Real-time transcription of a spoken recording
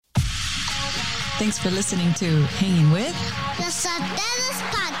Thanks for listening to Hanging With The Sotelos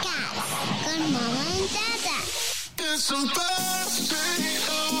Podcast con Mama and Dada. It's supposed to be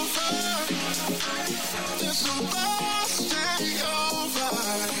over. It's supposed to be over.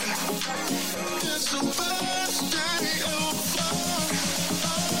 It's supposed to be over.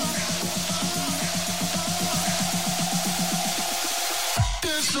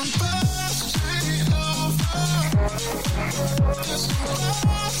 It's supposed to be over. It's supposed to be over.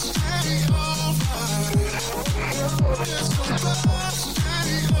 It's supposed to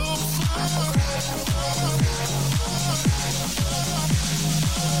be over.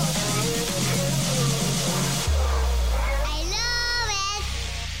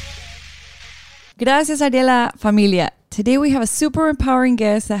 Gracias, Ariela, familia. Today we have a super empowering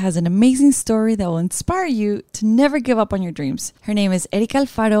guest that has an amazing story that will inspire you to never give up on your dreams. Her name is Erika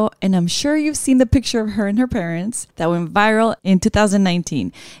Alfaro, and I'm sure you've seen the picture of her and her parents that went viral in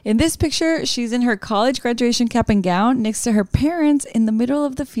 2019. In this picture, she's in her college graduation cap and gown next to her parents in the middle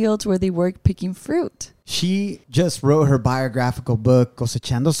of the fields where they work picking fruit. She just wrote her biographical book,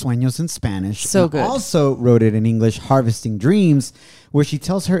 Cosechando Sueños, in Spanish. So and good. Also wrote it in English, Harvesting Dreams, where she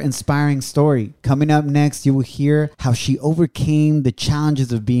tells her inspiring story. Coming up next, you will hear how she overcame the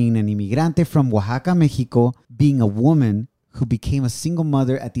challenges of being an inmigrante from Oaxaca, Mexico, being a woman who became a single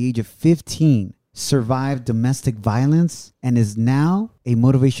mother at the age of 15, survived domestic violence, and is now a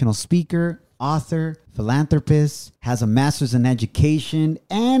motivational speaker, author, philanthropist, has a master's in education,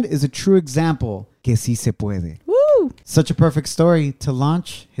 and is a true example que sí se puede. Woo! Such a perfect story to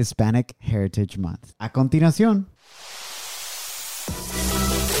launch Hispanic Heritage Month. A continuación.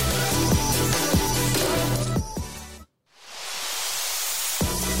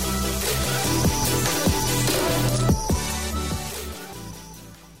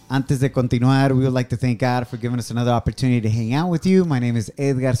 Antes de continuar, we would like to thank God for giving us another opportunity to hang out with you. My name is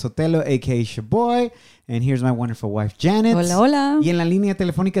Edgar Sotelo, a.k.a. Shaboy, and here's my wonderful wife, Janet. Hola, hola. Y en la línea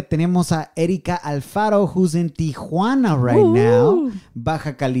telefónica tenemos a Erika Alfaro, who's in Tijuana right now,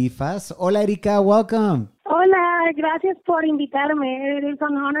 Baja Califas. Hola, Erika, welcome. Hola, gracias por invitarme. It is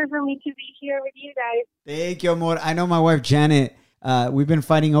an honor for me to be here with you guys. Thank you, amor. I know my wife, Janet. We've been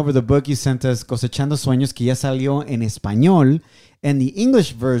fighting over the book you sent us, Cosechando Sueños, que ya salió en español. And the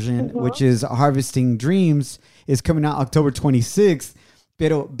English version, which is Harvesting Dreams, is coming out October 26th.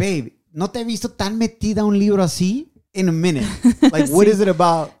 Pero, babe, ¿no te he visto tan metida un libro así? In a minute. Like, what is it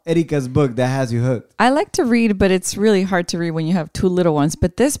about Erika's book that has you hooked? I like to read, but it's really hard to read when you have two little ones.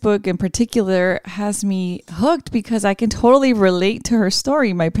 But this book in particular has me hooked because I can totally relate to her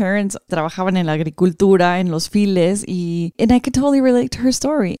story. My parents trabajaban en la agricultura, en los files, and I can totally relate to her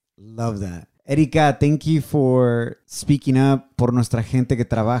story. Love that. Erika, thank you for speaking up por nuestra gente que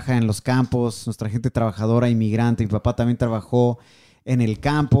trabaja en los campos, nuestra gente trabajadora, inmigrante. Mi papá también trabajó en el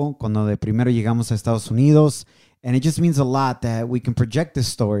campo cuando de primero llegamos a Estados Unidos. And it just means a lot that we can project this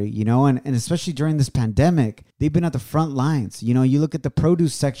story, you know, and especially during this pandemic, they've been at the front lines. You know, you look at the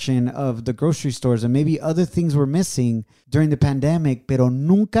produce section of the grocery stores and maybe other things were missing during the pandemic, pero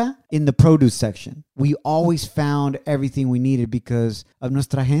nunca in the produce section. We always found everything we needed because of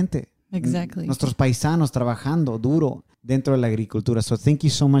nuestra gente. Exactly. Nuestros paisanos trabajando duro dentro de la agricultura. So thank you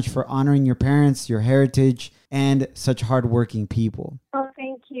so much for honoring your parents, your heritage, and such hardworking people. Oh,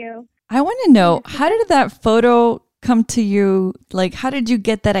 thank you. I want to know, how did that photo come to you? Like, how did you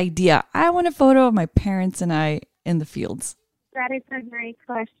get that idea? I want a photo of my parents and I in the fields. That is a great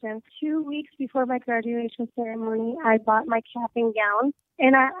question. 2 weeks before my graduation ceremony, I bought my cap and gown,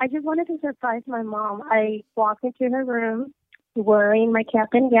 and I just wanted to surprise my mom. I walked into her room wearing my cap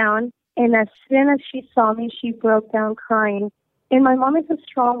and gown, and as soon as she saw me, she broke down crying. And my mom is a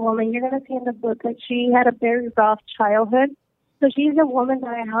strong woman. You're going to see in the book that she had a very rough childhood. So she's a woman that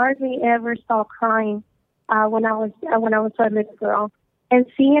I hardly ever saw crying when I was a little girl. And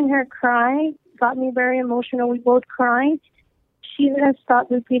seeing her cry got me very emotional. We both cried. She didn't stop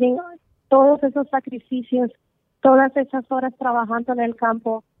repeating todos esos sacrificios, todas esas horas trabajando en el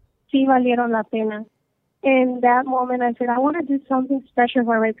campo, sí valieron la pena. In that moment, I said, I want to do something special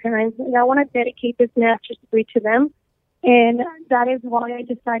for my parents, and I want to dedicate this master's degree to them. And that is why I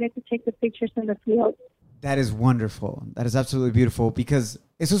decided to take the pictures in the field. That is wonderful. That is absolutely beautiful because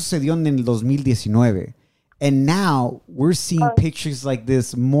eso sucedió en el 2019. And now we're seeing pictures like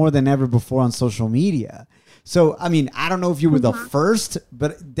this more than ever before on social media. So, I mean, I don't know if you were the first,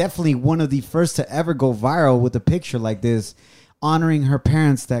 but definitely one of the first to ever go viral with a picture like this, honoring her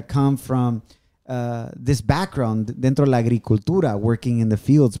parents that come from this background dentro de la agricultura, working in the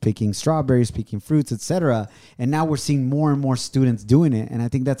fields, picking strawberries, picking fruits, etc. And now we're seeing more and more students doing it. And I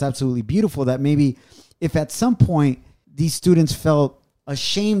think that's absolutely beautiful that maybe if at some point these students felt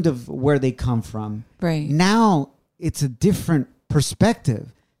ashamed of where they come from. Right. Now it's a different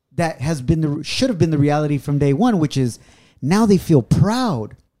perspective that should have been the reality from day one, which is now they feel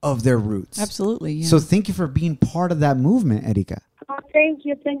proud of their roots. Absolutely. Yeah. So thank you for being part of that movement, Erika. Oh, thank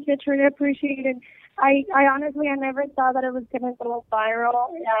you. I truly appreciate it. I honestly, I never thought that it was going to go viral.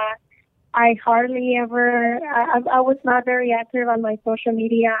 I hardly ever, I was not very active on my social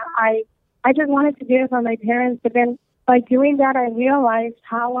media. I just wanted to do it for my parents, but then by doing that, I realized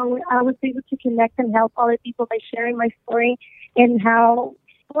how I was able to connect and help other people by sharing my story, and how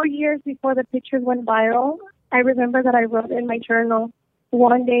 4 years before the pictures went viral, I remember that I wrote in my journal,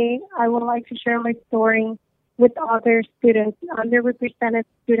 one day I would like to share my story with other students, underrepresented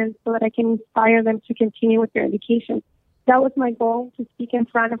students, so that I can inspire them to continue with their education. That was my goal, to speak in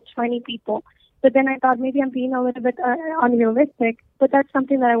front of 20 people. But then I thought maybe I'm being a little bit unrealistic, but that's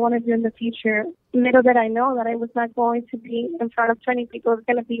something that I want to do in the future. Little did I know that I was not going to be in front of 20 people. It's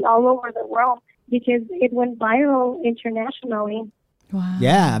going to be all over the world, because it went viral internationally. Wow.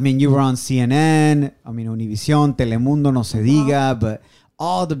 Yeah, I mean, you were on CNN, I mean, Univision, Telemundo, no se diga, but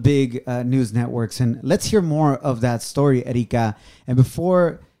all the big news networks. And let's hear more of that story, Erika. And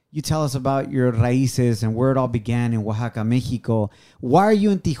before you tell us about your raíces and where it all began in Oaxaca, Mexico, why are you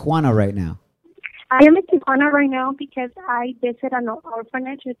in Tijuana right now? I am in Tijuana right now because I visit an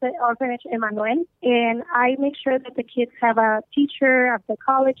orphanage. It's an orphanage, Emmanuel, and I make sure that the kids have a teacher at the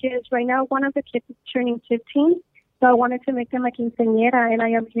colleges. Right now, one of the kids is turning 15, so I wanted to make them a quinceañera, and I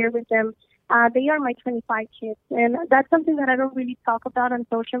am here with them. They are my 25 kids, and that's something that I don't really talk about on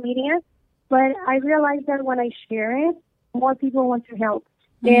social media, but I realize that when I share it, more people want to help.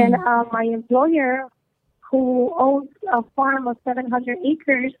 And my employer, who owns a farm of 700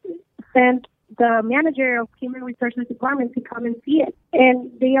 acres, sent the manager of Human Resources Department to come and see it.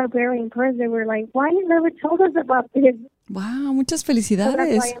 And they are very impressed. They were like, why you never told us about this? Wow, muchas So that's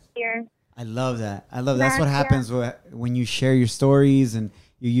felicidades. why I'm here. I love that. That's what happens when you share your stories and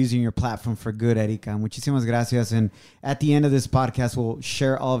you're using your platform for good, Erika. Muchísimas gracias. And at the end of this podcast, we'll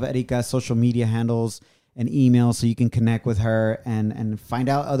share all of Erika's social media handles and email so you can connect with her and find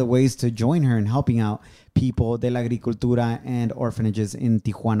out other ways to join her in helping out people de la agricultura and orphanages in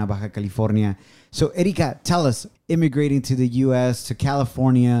Tijuana, Baja California. So, Erika, tell us, immigrating to the U.S., to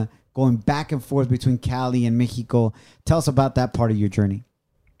California, going back and forth between Cali and Mexico. Tell us about that part of your journey.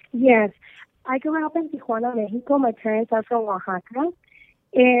 Yes. I grew up in Tijuana, Mexico. My parents are from Oaxaca.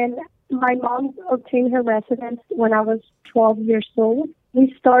 And my mom obtained her residence when I was 12 years old.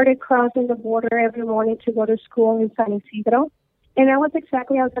 We started crossing the border every morning to go to school in San Isidro. And that was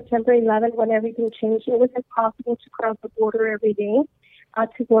exactly on September 11th when everything changed. It was impossible to cross the border every day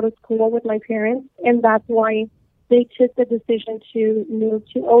to go to school with my parents. And that's why they took the decision to move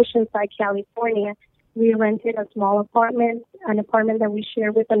to Oceanside, California. We rented a small apartment, an apartment that we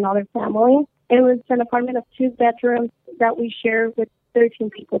shared with another family. It was an apartment of 2 bedrooms that we shared with 13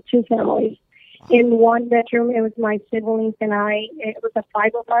 people, 2 families. In one bedroom, it was my siblings and I. It was a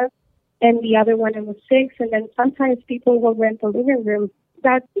 5 of us. And the other one, it was 6. And then sometimes people will rent the living room.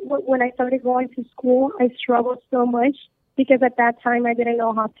 That's when I started going to school, I struggled so much because at that time I didn't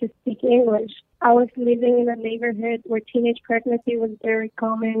know how to speak English. I was living in a neighborhood where teenage pregnancy was very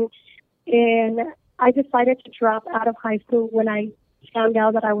common. And I decided to drop out of high school when I found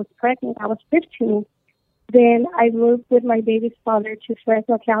out that I was pregnant. I was 15. Then I moved with my baby's father to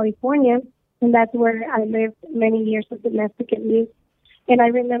Fresno, California. And that's where I lived many years of domestic abuse. And I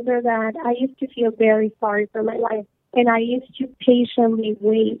remember that I used to feel very sorry for my life. And I used to patiently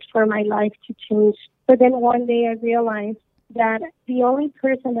wait for my life to change. But then one day I realized that the only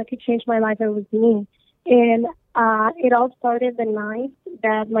person that could change my life, it was me. And it all started the night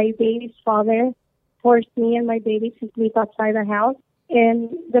that my baby's father forced me and my baby to sleep outside the house. In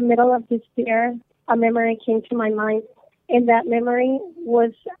the middle of despair, a memory came to my mind. And that memory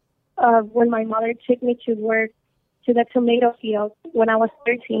was when my mother took me to work to the tomato field when I was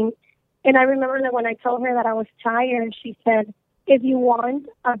 13. And I remember that when I told her that I was tired, she said, if you want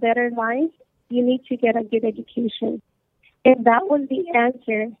a better life, you need to get a good education. And that was the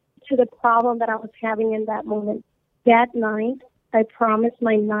answer to the problem that I was having in that moment. That night, I promised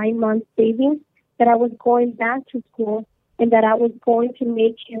my 9-month baby that I was going back to school and that I was going to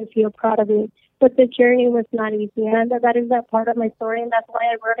make him feel proud of me. But the journey was not easy. And that is that part of my story, and that's why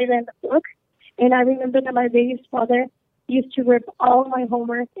I wrote it in the book. And I remember that my baby's father used to rip all my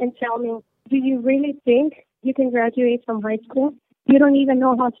homework and tell me, do you really think you can graduate from high school? You don't even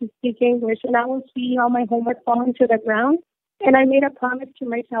know how to speak English. And I would see all my homework falling to the ground. And I made a promise to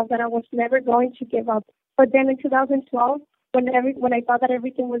myself that I was never going to give up. But then in 2012, when I thought that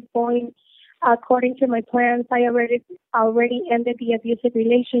everything was going according to my plans. I already ended the abusive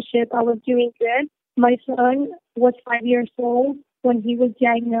relationship. I was doing good. My son was 5 years old when he was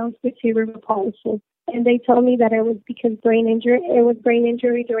diagnosed with cerebral palsy. And they told me that it was because brain injury. It was brain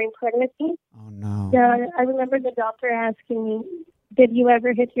injury during pregnancy. Oh, no. I remember the doctor asking me, "Did you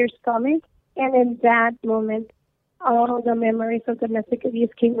ever hit your stomach?" And in that moment, all the memories of domestic abuse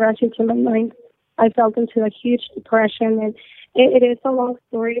came rushing to my mind. I felt into a huge depression, and it is a long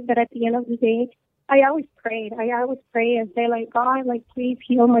story. But at the end of the day, I always prayed. I always pray and say, like, God, like, please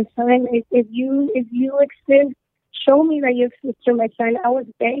heal my son. If you exist, show me that you exist through my son. I was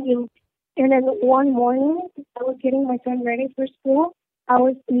begging. And then one morning, I was getting my son ready for school. I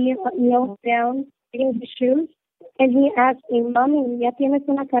was kneeled down, getting his shoes, and he asked me, "Mami, ¿ya tienes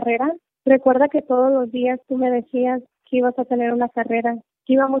una carrera? Recuerda que todos los días tú me decías que ibas a tener una carrera,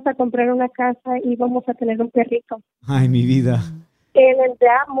 que íbamos a comprar una casa y íbamos a tener un perrito." Ay, mi vida. And in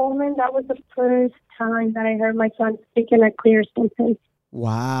that moment, that was the first time that I heard my son speak in a clear sentence.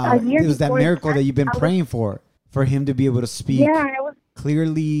 Wow. A year It was that before miracle that you've been I was- praying for him to be able to speak Yeah, I was.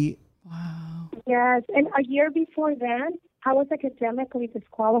 clearly. Wow. Yes, and a year before that, I was academically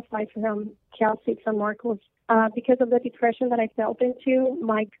disqualified from Cal State San Marcos because of the depression that I felt into.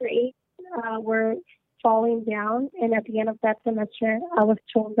 My grades were falling down, and at the end of that semester, I was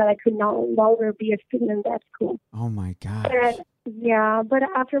told that I could no longer be a student in that school. Oh, my gosh. And, yeah, but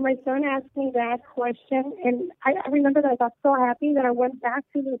after my son asked me that question, and I remember that I got so happy that I went back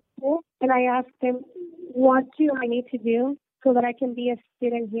to the school and I asked him, "What do I need to do so that I can be a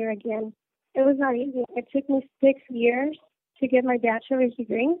student here again?" It was not easy. It took me 6 years to get my bachelor's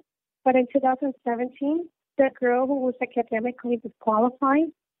degree. But in 2017, the girl who was academically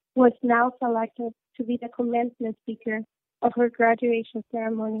disqualified was now selected to be the commencement speaker of her graduation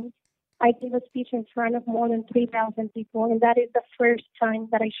ceremony. I gave a speech in front of more than 3,000 people, and that is the first time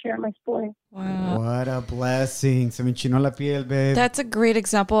that I share my story. Wow. What a blessing. Se me enchinó la piel, babe. That's a great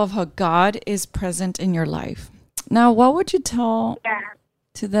example of how God is present in your life. Now, what would you tell Yeah.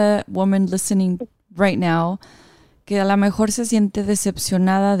 to the woman listening right now que a lo mejor se siente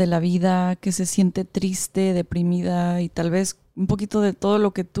decepcionada de la vida, que se siente triste, deprimida y tal vez un poquito de todo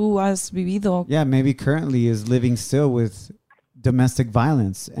lo que tú has vivido? Yeah, maybe currently is living still with domestic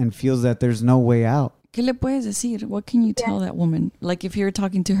violence and feels that there's no way out. ¿Qué le puedes decir? What can you tell that woman? Like if you're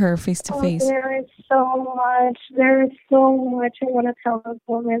talking to her face to face. There is so much. There is so much I want to tell those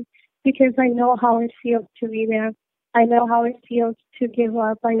women because I know how it feels to be there. I know how it feels to give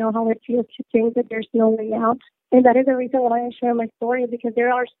up. I know how it feels to think that there's no way out. And that is the reason why I share my story, because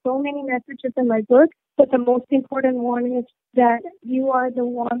there are so many messages in my book, but the most important one is that you are the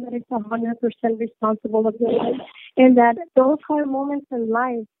one that is 100% responsible of your life. And that those hard moments in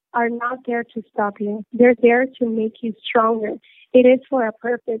life are not there to stop you. They're there to make you stronger. It is for a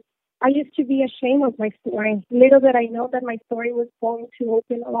purpose. I used to be ashamed of my story. Little did I know that my story was going to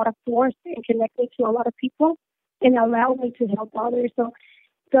open a lot of doors and connect me to a lot of people and allow me to help others. So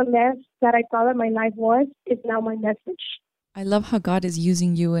the mess that I thought that my life was is now my message. I love how God is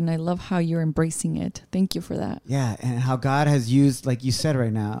using you and I love how you're embracing it. Thank you for that. Yeah, and how God has used, like you said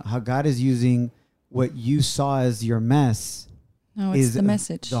right now, how God is using what you saw as your mess No, it's is the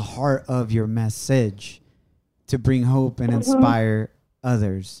message. the heart of your message to bring hope and inspire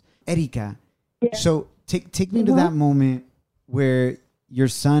others. Erika, so take me to that moment where your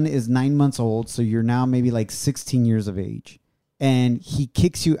son is 9 months old, so you're now maybe like 16 years of age, and he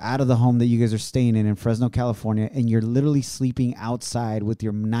kicks you out of the home that you guys are staying in Fresno, California, and you're literally sleeping outside with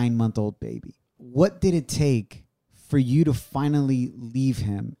your 9-month-old baby. What did it take for you to finally leave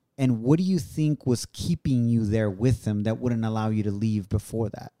him? And what do you think was keeping you there with him that wouldn't allow you to leave before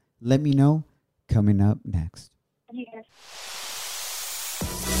that? Let me know coming up next. Yes.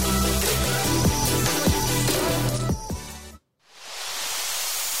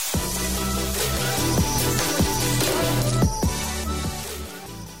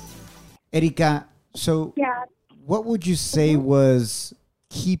 Erika, so Yeah. what would you say was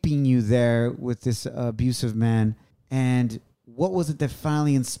keeping you there with this abusive man? And what was it that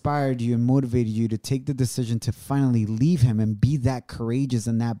finally inspired you and motivated you to take the decision to finally leave him and be that courageous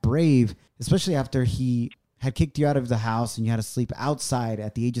and that brave, especially after he had kicked you out of the house and you had to sleep outside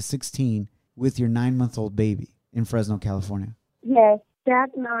at the age of 16 with your 9-month-old baby in Fresno, California? Yes. That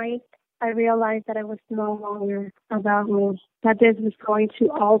night, I realized that it was no longer about me, that this was going to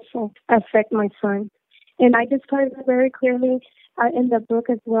also affect my son. And I described it very clearly in the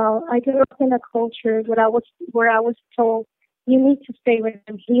book as well. I grew up in a culture where I was told, you need to stay with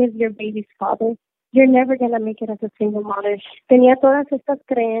him. He is your baby's father. You're never going to make it as a single mother. Tenía todas estas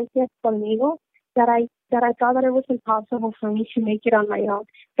creencias conmigo that I thought that it was impossible for me to make it on my own,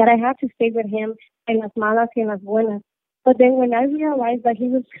 that I had to stay with him en las malas y en las buenas. But then when I realized that he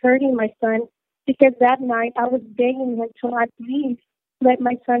was hurting my son, because that night I was begging him to at least let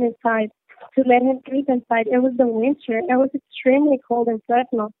my son inside, to let him sleep inside. It was the winter. It was extremely cold in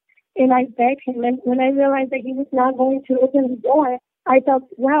Fresno. And I begged him. And when I realized that he was not going to open the door, I thought,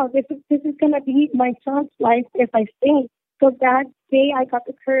 wow, this is going to be my son's life if I stay. So that day I got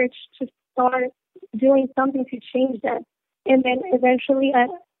the courage to start doing something to change that. And then eventually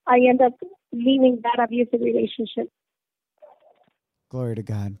I ended up leaving that abusive relationship. Glory to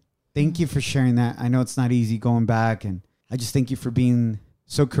God. Thank you for sharing that. I know it's not easy going back, and I just thank you for being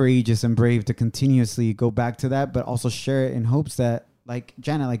so courageous and brave to continuously go back to that, but also share it in hopes that, like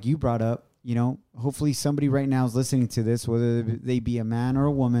Janet, like you brought up, you know, hopefully somebody right now is listening to this, whether they be a man or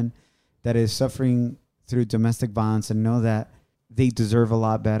a woman that is suffering through domestic violence, and know that they deserve a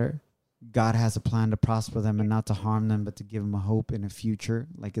lot better. God has a plan to prosper them and not to harm them, but to give them a hope in a future,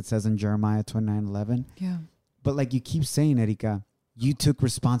 like it says in Jeremiah 29:11. Yeah. But like you keep saying, Erika, you took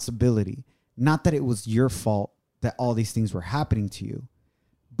responsibility. Not that it was your fault that all these things were happening to you,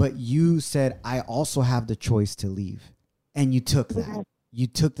 but you said, I also have the choice to leave. And you took that. You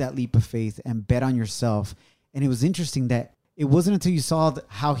took that leap of faith and bet on yourself. And it was interesting that it wasn't until you saw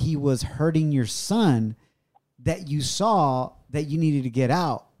how he was hurting your son that you saw that you needed to get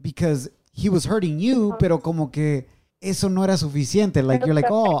out, because he was hurting you, pero como que eso no era suficiente. Like you're like,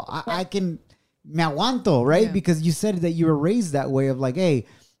 oh, I can, me aguanto, right? Yeah. Because you said that you were raised that way of like, hey,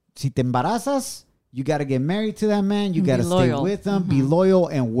 si te embarazas, you got to get married to that man. You got to stay loyal. with him, be loyal,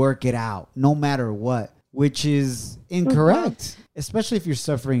 and work it out no matter what, which is incorrect, especially if you're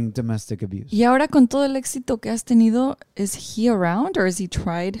suffering domestic abuse. Y ahora con todo el éxito que has tenido, is he around, or has he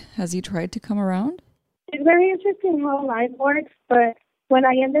tried to come around? It's very interesting how life works, but when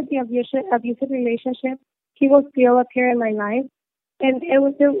I ended the abusive relationship, he will still appear in my life. And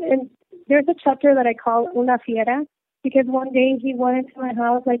there's a chapter that I call Una Fiera, because one day he went into my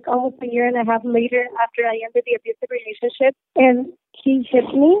house like almost a year and a half later after I ended the abusive relationship, and he hit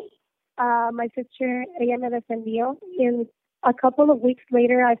me. My sister, ella me defendió. And a couple of weeks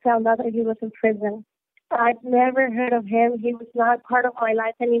later, I found out that he was in prison. I'd never heard of him. He was not part of my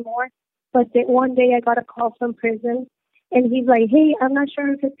life anymore. But one day I got a call from prison, and he's like, hey, I'm not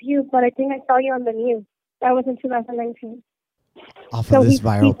sure if it's you, but I think I saw you on the news. That was in 2019. Off So of this he's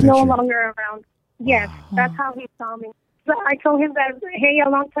viral no picture. longer around. Yes, that's how he saw me. So I told him that, hey, a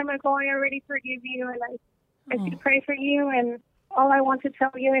long time ago, I already forgive you, and I should pray for you, and all I want to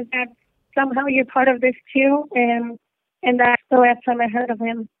tell you is that somehow you're part of this too, and that's the last time I heard of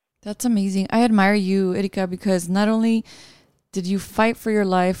him. That's amazing. I admire you, Erika, because not only did you fight for your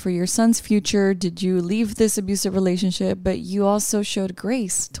life, for your son's future, did you leave this abusive relationship, but you also showed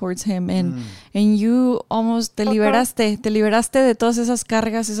grace towards him, and you almost te liberaste de todas esas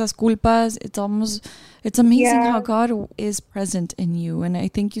cargas, esas culpas. It's amazing how God is present in you, and I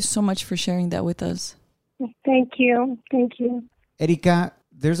thank you so much for sharing that with us. Thank you. Erika,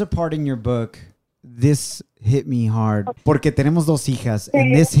 there's a part in your book, this hit me hard, porque tenemos dos hijas,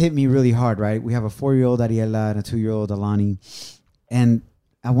 and this hit me really hard, right? We have a 4-year-old Ariela and a 2-year-old Alani, and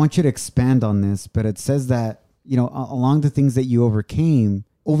I want you to expand on this, but it says that, you know, along the things that you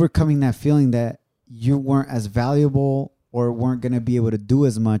overcoming that feeling that you weren't as valuable or weren't going to be able to do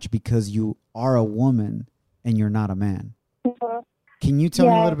as much because you are a woman and you're not a man. Can you tell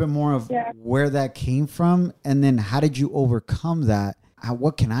me a little bit more of where that came from? And then how did you overcome that?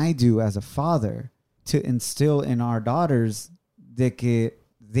 What can I do as a father to instill in our daughters that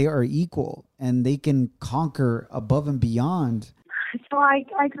they are equal and they can conquer above and beyond? So I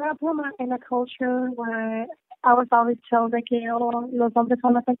grew up in a culture where I was always told that los hombres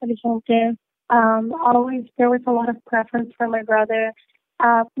son más inteligentes. Always there was a lot of preference for my brother.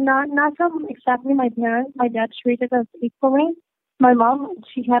 Not from exactly my parents. My dad treated us equally. My mom,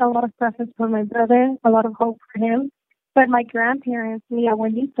 she had a lot of preference for my brother, a lot of hope for him. But my grandparents, mi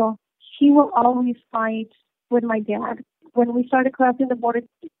abuelito, he will always fight with my dad. When we started crossing the border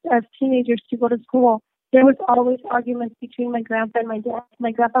as teenagers to go to school, there was always arguments between my grandpa and my dad.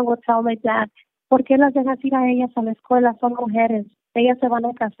 My grandpa would tell my dad, ¿por qué las dejas ir a ellas a la escuela? Son mujeres. Ellas se van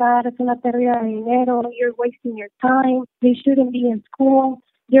a casar. Es una pérdida de dinero. You're wasting your time. They shouldn't be in school.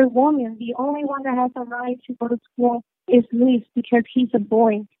 They're women. The only one that has a right to go to school is Luis because he's a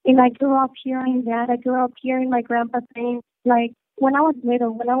boy. And I grew up hearing that. I grew up hearing my grandpa saying, like, when I was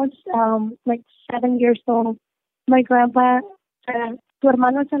little, when I was like 7 years old, my grandpa said, tu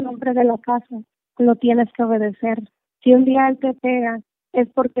hermano es el hombre de la casa, lo tienes que obedecer. Si un día él te pega, es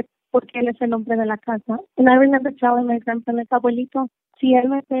porque porque él es el hombre de la casa. And I remember telling my grandpa, like, abuelito, si él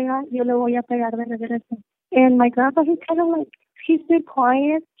me pega, yo le voy a pegar de regreso. And my grandpa, he kind of like, he stayed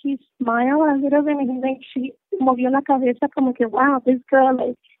quiet, he smiled a little bit, and he like, she movió la cabeza como que, wow, this girl,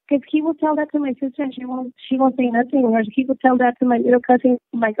 like, because he would tell that to my sister and she won't say nothing, or he would tell that to my little cousin,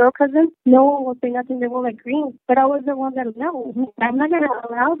 my girl cousin, no one will say nothing, they will agree. But I was the one that, no, I'm not going to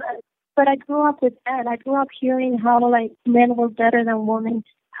allow that. But I grew up with that. I grew up hearing how, like, men were better than women,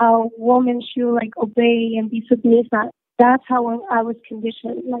 how women should, like, obey and be submissive. That's how I was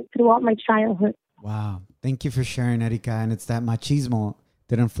conditioned, like, throughout my childhood. Wow. Thank you for sharing, Erika. And it's that machismo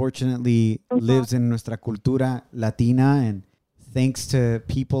that unfortunately lives in nuestra cultura latina. And thanks to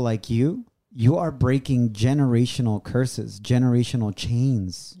people like you, you are breaking generational curses, generational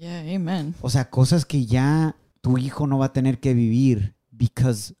chains. Yeah, amen. O sea, cosas que ya tu hijo no va a tener que vivir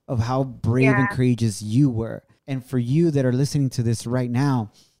because of how brave and courageous you were. And for you that are listening to this right now,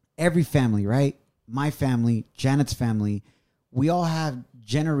 every family, right? My family, Janet's family, we all have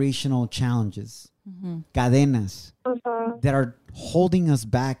generational challenges, cadenas, that are holding us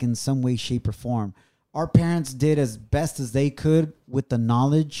back in some way, shape, or form. Our parents did as best as they could with the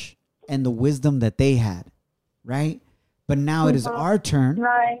knowledge and the wisdom that they had, right? But now it is our turn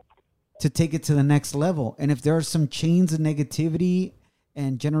to take it to the next level. And if there are some chains of negativity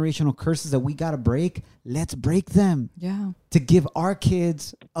and generational curses that we got to break, let's break them. Yeah. To give our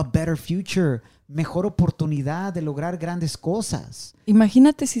kids a better future, mejor oportunidad de lograr grandes cosas.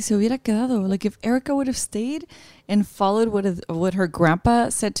 Imagínate si se hubiera quedado. Like, if Erica would have stayed and followed what her grandpa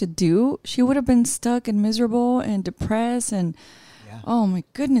said to do, she would have been stuck and miserable and depressed. And oh my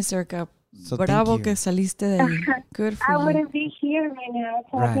goodness, Erica. So Bravo thank you. que saliste de ahí. Good for I you. wouldn't be here right now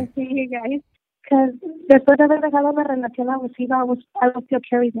talking to you guys. Because después de haber dejado una relación abusiva, I would still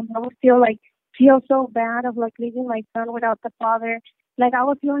carry them. I would feel so bad of, like, leaving my son without the father. Like, I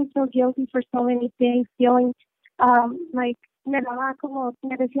was feeling so guilty for so many things, feeling like, me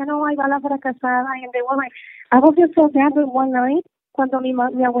decían, no, ahí va la fracasada. And they were like, I was just so bad. But one night, cuando mi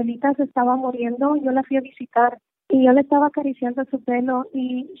abuelita se estaba muriendo, yo la fui a visitar. Y yo le estaba acariciando su pelo.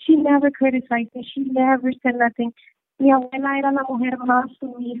 Y she never criticized me. She never said nothing. Mi abuela era la mujer más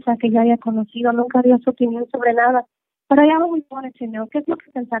sumisa que yo haya conocido. Nunca dio su opinión sobre nada. Pero I always wanted to know qué es lo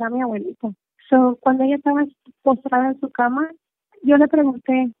que pensará mi abuelita. So, cuando ella estaba postrada en su cama, yo le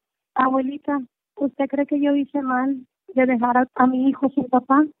pregunté, abuelita, ¿usted cree que yo hice mal de dejar a mi hijo sin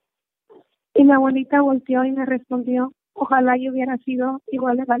papá? Y mi abuelita volteó y me respondió, ojalá yo hubiera sido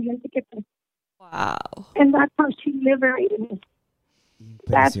igual de valiente que tú. Wow. And that's how she liberated me.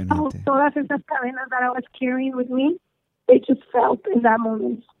 That's how Impresionante. todas esas cadenas that I was carrying with me, they just felt in that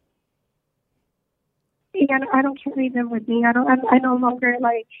moment. And I don't carry them with me. I no longer,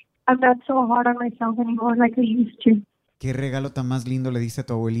 like, I'm not so hard on myself anymore like I used to. Qué regalo tan más lindo le dice a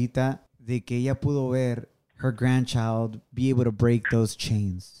tu abuelita de que ella pudo ver her grandchild be able to break those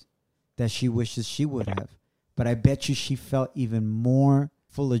chains that she wishes she would have. But I bet you she felt even more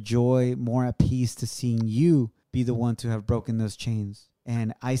full of joy, more at peace to seeing you be the one to have broken those chains.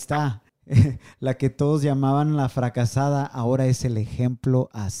 And ahí está. La que todos llamaban la fracasada ahora es el ejemplo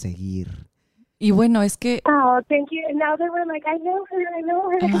a seguir. Y bueno, es que Oh, thank you. And now they were like, I know her.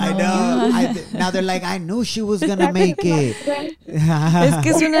 I know. Now they're like, I knew she was going to make it. es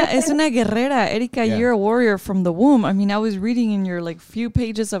que es una guerrera. Erika, Yeah. you're a warrior from the womb. I mean, I was reading in your, like, few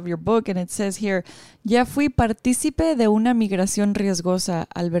pages of your book, and it says here, ya fui partícipe de una migración riesgosa,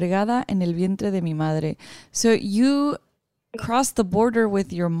 albergada en el vientre de mi madre. So you crossed the border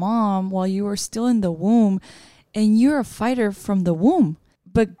with your mom while you were still in the womb, and you're a fighter from the womb.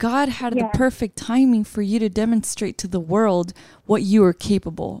 But God had the perfect timing for you to demonstrate to the world what you were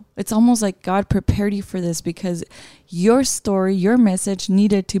capable. It's almost like God prepared you for this because your story, your message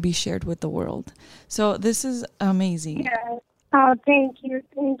needed to be shared with the world. So this is amazing. Yeah. Oh, thank you.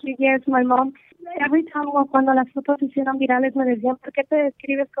 Thank you. Yes, my mom, every time cuando las fotos se hicieron virales me decían, ¿por qué te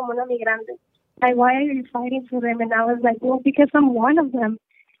describes como una migrante? Like, why are you fighting for them? And I was like, well, because I'm one of them.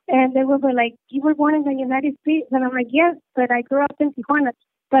 And they were like, you were born in the United States. And I'm like, yes, but I grew up in Tijuana.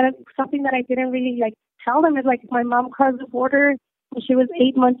 But something that I didn't really, like, tell them is, like, my mom crossed the border when she was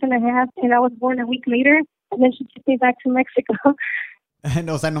 8 months and a half, and I was born a week later. And then she took me back to Mexico.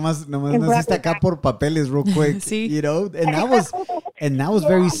 No, o sea, nomás naciste acá por papeles real quick, Sí. you know? And that was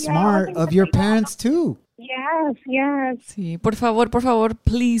very smart of your parents too. Yes. Sí, por favor,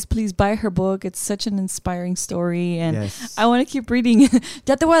 please buy her book. It's such an inspiring story, and Yes. I want to keep reading.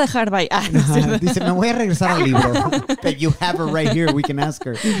 Ya te voy a dejar, bye. Ah, no es cierto. Dice, me voy a regresar al libro. But you have her right here. We can ask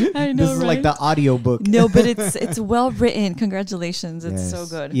her. I know, This is like right? the audio book. No, but it's well written. Congratulations. It's so Yes.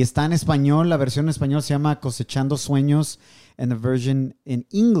 good. Y está en español. La versión en español se llama Cosechando Sueños. And the version in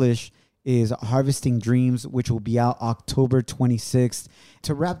English is Harvesting Dreams, which will be out October 26th.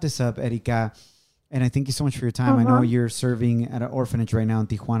 To wrap this up, Erika, and I thank you so much for your time. I know you're serving at an orphanage right now in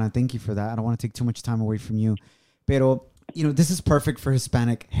Tijuana. Thank you for that. I don't want to take too much time away from you. Pero, this is perfect for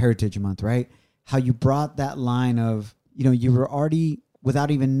Hispanic Heritage Month, right? How you brought that line of, you were already,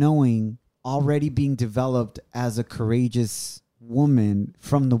 without even knowing, already being developed as a courageous woman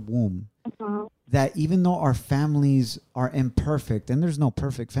from the womb. That even though our families are imperfect, and there's no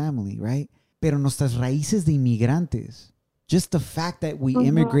perfect family, right? Pero nuestras raíces de inmigrantes, just the fact that we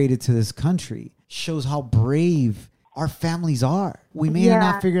immigrated to this country shows how brave our families are. We may have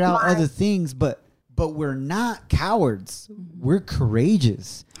not figured out other things, but we're not cowards. We're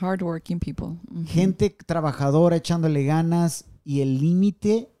courageous. Hardworking people. Gente trabajadora echándole ganas, y el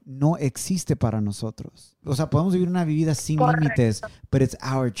límite no existe para nosotros. O sea, podemos vivir una vida sin límites, but it's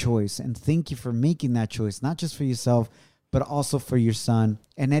our choice. And thank you for making that choice, not just for yourself, but also for your son.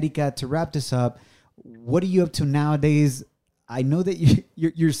 And Erika, to wrap this up, what are you up to nowadays? I know that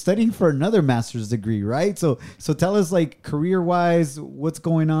you're studying for another master's degree, right? So tell us, like, career-wise, what's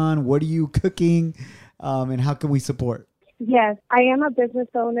going on? What are you cooking? And how can we support? Yes, I am a business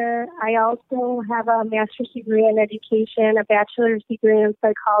owner. I also have a master's degree in education, a bachelor's degree in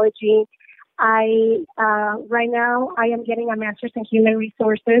psychology. Right now, I am getting a master's in human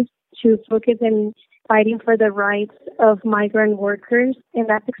resources to focus in fighting for the rights of migrant workers, and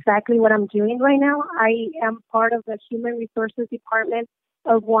that's exactly what I'm doing right now. I am part of the human resources department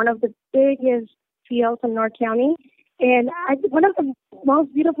of one of the biggest fields in North County, and one of the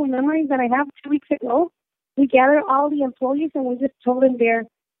most beautiful memories that I have 2 weeks ago, we gathered all the employees and we just told them there,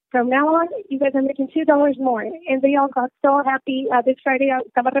 from now on, you guys are making $2 more. And they all got so happy. This Friday,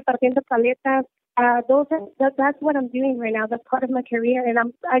 estaba repartiendo paletas. That's what I'm doing right now. That's part of my career,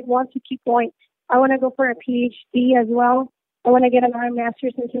 and I want to keep going. I want to go for a PhD as well. I want to get another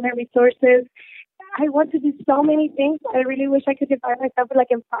master's in human resources. I want to do so many things. I really wish I could divide myself like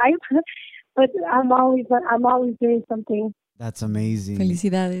in 5, but I'm always doing something. That's amazing.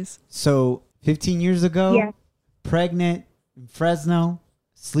 Felicidades. So 15 years ago, pregnant in Fresno,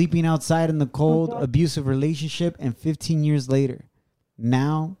 sleeping outside in the cold, abusive relationship, and 15 years later,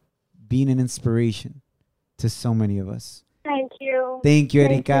 now being an inspiration to so many of us. Thank you. Thank you,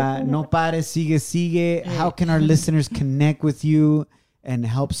 Erika. No pares, sigue. How can our listeners connect with you and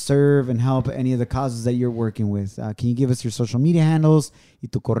help serve and help any of the causes that you're working with? Can you give us your social media handles y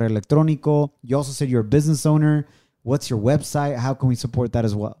tu correo electrónico? You also said you're a business owner. What's your website? How can we support that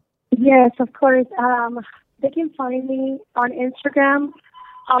as well? Yes, of course. They can find me on Instagram,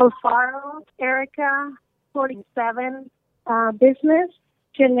 Alfaro Erica 47 business,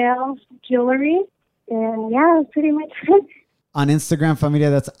 Janelle Jewelry, and yeah, pretty much it. On Instagram, familia,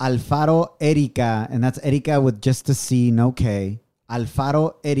 that's Alfaro Erica, and that's Erica with just a C, no K.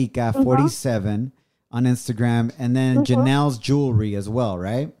 Alfaro Erica 47 on Instagram, and then Janelle's Jewelry as well,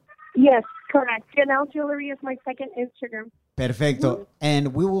 right? Yes, correct. Janelle Jewelry is my second Instagram. Perfecto.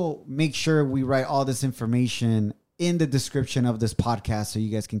 And we will make sure we write all this information in the description of this podcast so you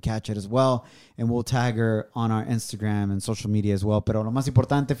guys can catch it as well. And we'll tag her on our Instagram and social media as well. Pero lo más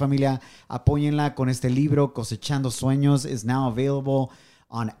importante, familia, apóyenla con este libro, Cosechando Sueños, is now available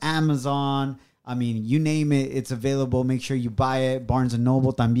on Amazon. I mean, you name it, it's available. Make sure you buy it. Barnes &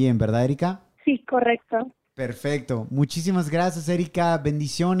 Noble también, ¿verdad, Erika? Sí, correcto. Perfecto. Muchísimas gracias, Erika.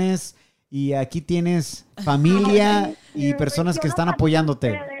 Bendiciones. Y aquí tienes familia y personas que están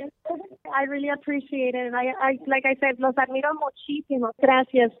apoyándote. I really appreciate it. I like I said, los admiro muchísimo.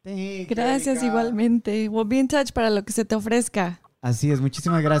 Gracias. Gracias igualmente. We'll be in touch para lo que se te ofrezca. Así es.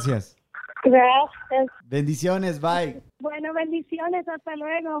 Muchísimas gracias. Gracias. Bendiciones. Bye. Bueno, bendiciones. Hasta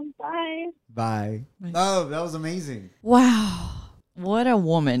luego. Bye. Bye. Oh, that was amazing. Wow. What a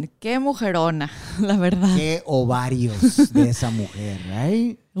woman. Qué mujerona, la verdad. Qué ovarios de esa mujer,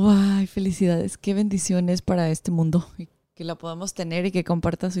 right? Wow, felicidades. Qué bendiciones para este mundo. Y que la podamos tener y que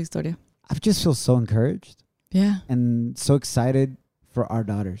comparta su historia. I just feel so encouraged. Yeah. And so excited for our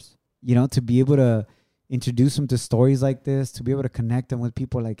daughters. You know, to be able to introduce them to stories like this, to be able to connect them with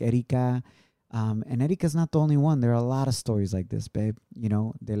people like Erika. And Erika's not the only one. There are a lot of stories like this, babe. You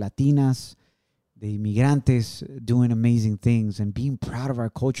know, de Latinas, de inmigrantes doing amazing things and being proud of our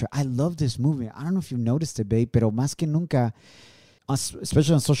culture. I love this movement. I don't know if you've noticed it, babe, pero más que nunca,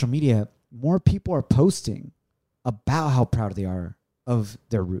 especially on social media, more people are posting about how proud they are of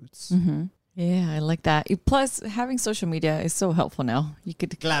their roots. Mm-hmm. Yeah, I like that. Plus, having social media is so helpful now. You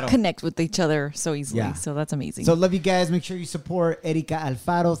could connect with each other so easily. Yeah. So that's amazing. So love you guys. Make sure you support Erika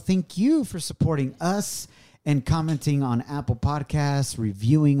Alfaro. Thank you for supporting us. and commenting on Apple Podcasts,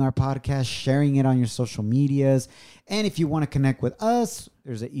 reviewing our podcast, sharing it on your social medias. And if you want to connect with us,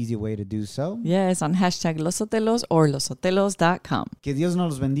 there's an easy way to do so. Yes, on hashtag Los Sotelos or losotelos.com. Que Dios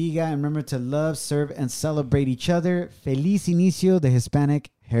nos los bendiga. And remember to love, serve, and celebrate each other. Feliz inicio de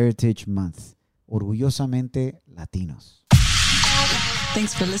Hispanic Heritage Month. Orgullosamente Latinos.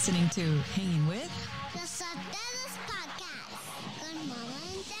 Thanks for listening to Hanging With The Sotelos Podcast con Mama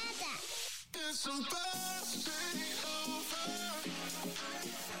and Dada. It's a birthday over.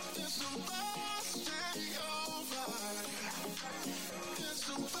 It's a birthday over. It's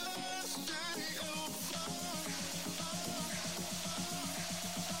a birthday over. It's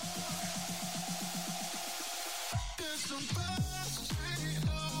a birthday over. It's a birthday over.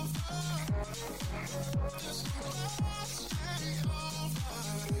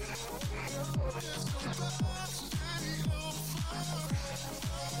 It's a birthday over.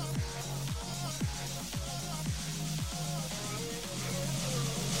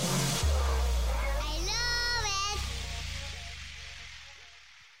 I love it.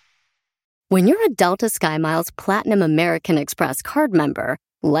 When you're a Delta SkyMiles Platinum American Express card member,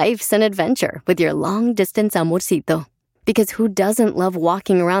 life's an adventure with your long-distance amorcito. Because who doesn't love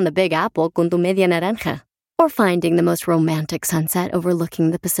walking around the Big Apple con tu media naranja? Or finding the most romantic sunset overlooking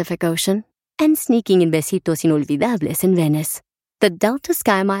the Pacific Ocean? And sneaking in besitos inolvidables in Venice. The Delta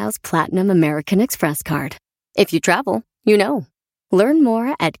SkyMiles Platinum American Express card. If you travel, you know. Learn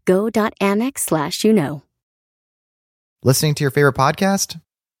more at go.amex/you-know. Listening to your favorite podcast?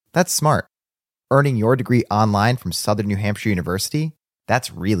 That's smart. Earning your degree online from Southern New Hampshire University?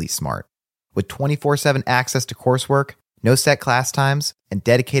 That's really smart. With 24/7 access to coursework, no set class times, and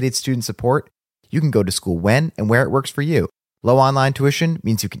dedicated student support, you can go to school when and where it works for you. Low online tuition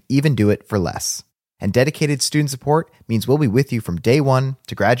means you can even do it for less. And dedicated student support means we'll be with you from day one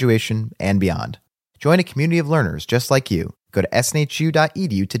to graduation and beyond. Join a community of learners just like you. Go to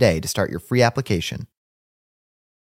snhu.edu today to start your free application.